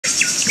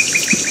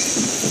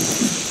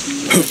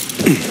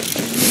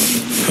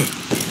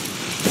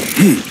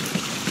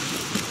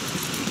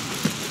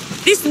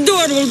This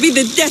door will be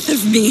the death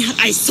of me,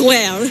 I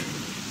swear.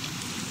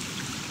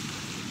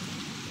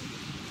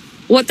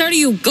 What are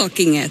you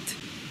gawking at?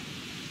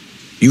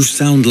 You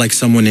sound like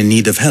someone in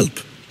need of help.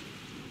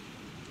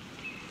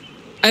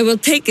 I will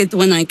take it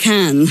when I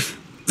can.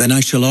 Then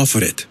I shall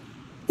offer it.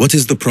 What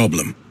is the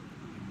problem?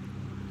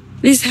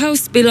 This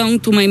house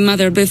belonged to my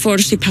mother before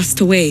she passed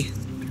away.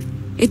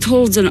 It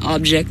holds an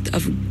object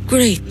of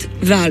great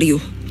value.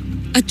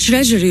 A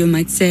treasure, you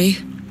might say.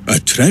 A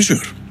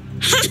treasure?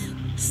 Ha!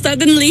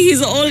 Suddenly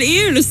he's all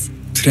ears.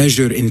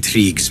 Treasure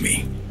intrigues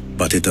me,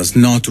 but it does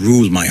not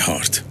rule my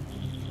heart,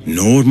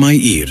 nor my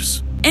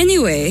ears.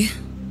 Anyway,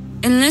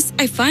 unless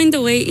I find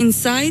a way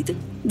inside,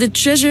 the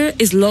treasure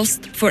is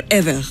lost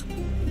forever.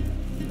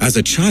 As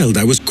a child,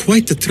 I was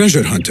quite the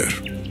treasure hunter.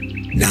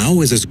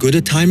 Now is as good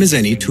a time as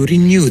any to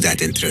renew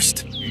that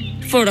interest.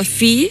 For a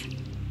fee?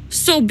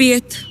 So be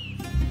it.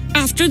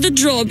 After the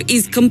job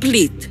is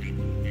complete.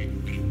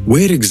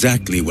 Where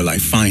exactly will I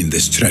find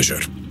this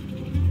treasure?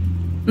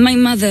 My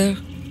mother,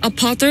 a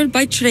potter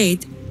by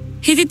trade,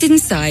 hid it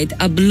inside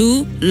a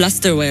blue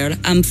lusterware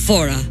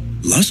amphora.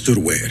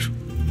 Lusterware?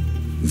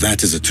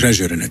 That is a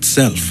treasure in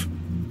itself.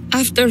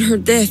 After her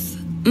death,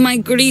 my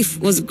grief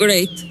was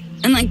great,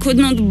 and I could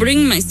not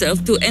bring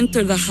myself to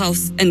enter the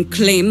house and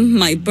claim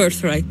my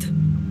birthright.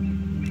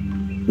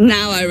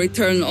 Now I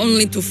return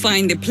only to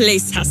find the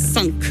place has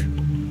sunk.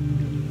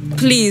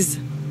 Please,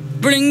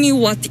 bring me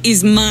what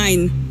is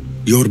mine.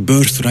 Your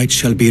birthright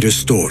shall be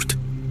restored.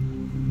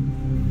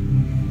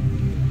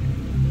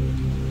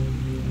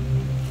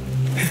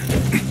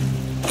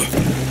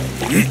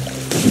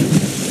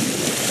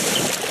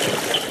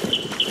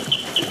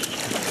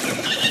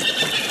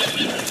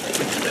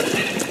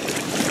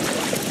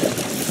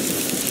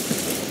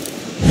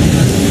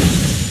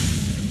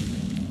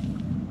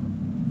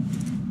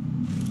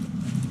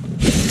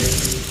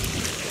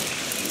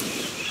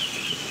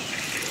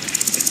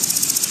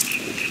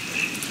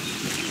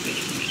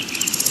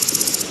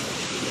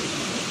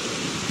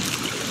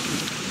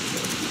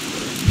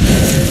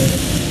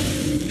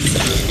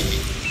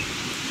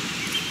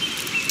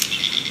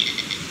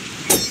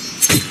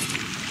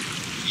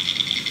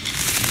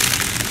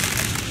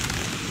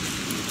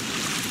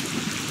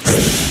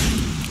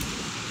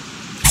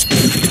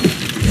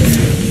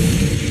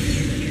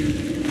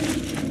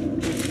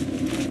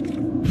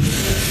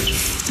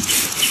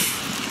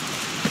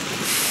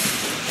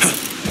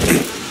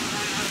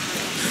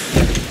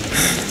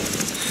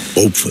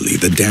 Hopefully,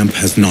 the damp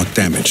has not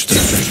damaged the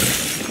treasure.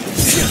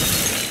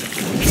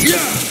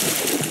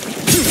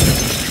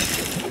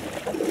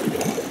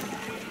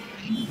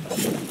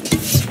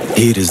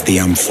 Here is the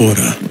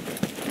amphora.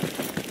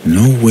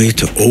 No way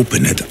to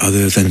open it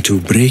other than to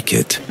break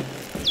it.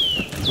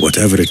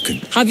 Whatever it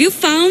could... Have you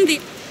found the...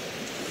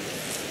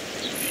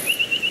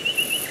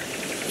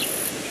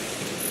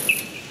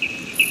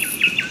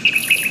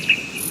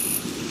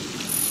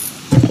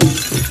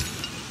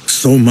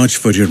 So much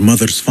for your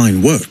mother's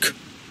fine work.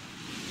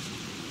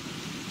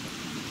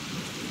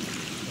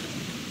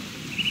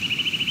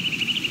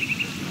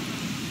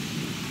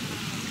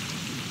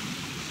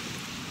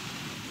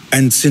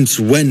 And since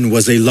when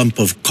was a lump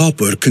of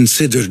copper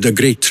considered a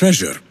great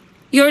treasure?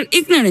 Your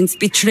ignorance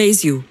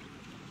betrays you.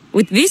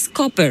 With this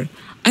copper,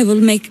 I will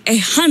make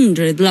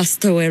 100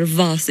 lusterware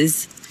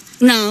vases.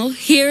 Now,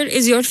 here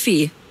is your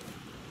fee.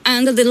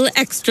 And a little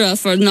extra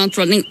for not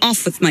running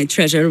off with my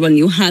treasure when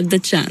you had the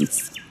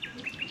chance.